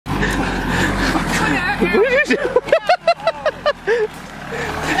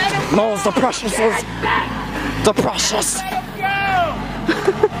No, it's the precious. The precious. Let him go!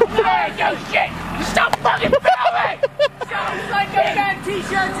 Hey, no shit! Stop fucking filming! Sounds like a man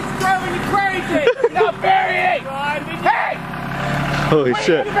t-shirts is driving you crazy! You're not burying! Hey! Holy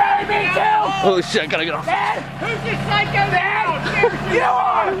shit. You bury me too! Holy shit, I gotta get off. Man! Who's this psycho man? You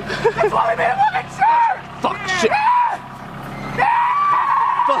are! That's why we made a fucking shirt! Fuck, shit.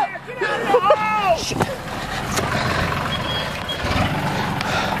 Fuck. Get out of the hole! Shit.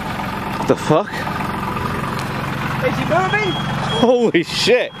 What the fuck? Is he moving? Holy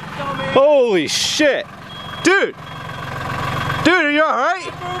shit! Holy shit! Dude! Dude, are you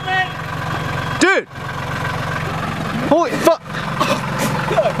alright? Dude! Holy fuck!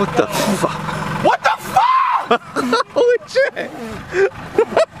 What the fuck? What the fuck? Holy shit!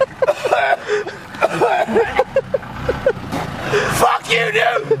 Fuck you,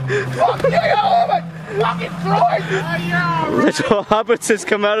 dude! Fuck you, all of it! Fucking throw it! Little hobbits has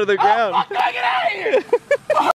come out of the ground. Oh, fuck, I get out of here!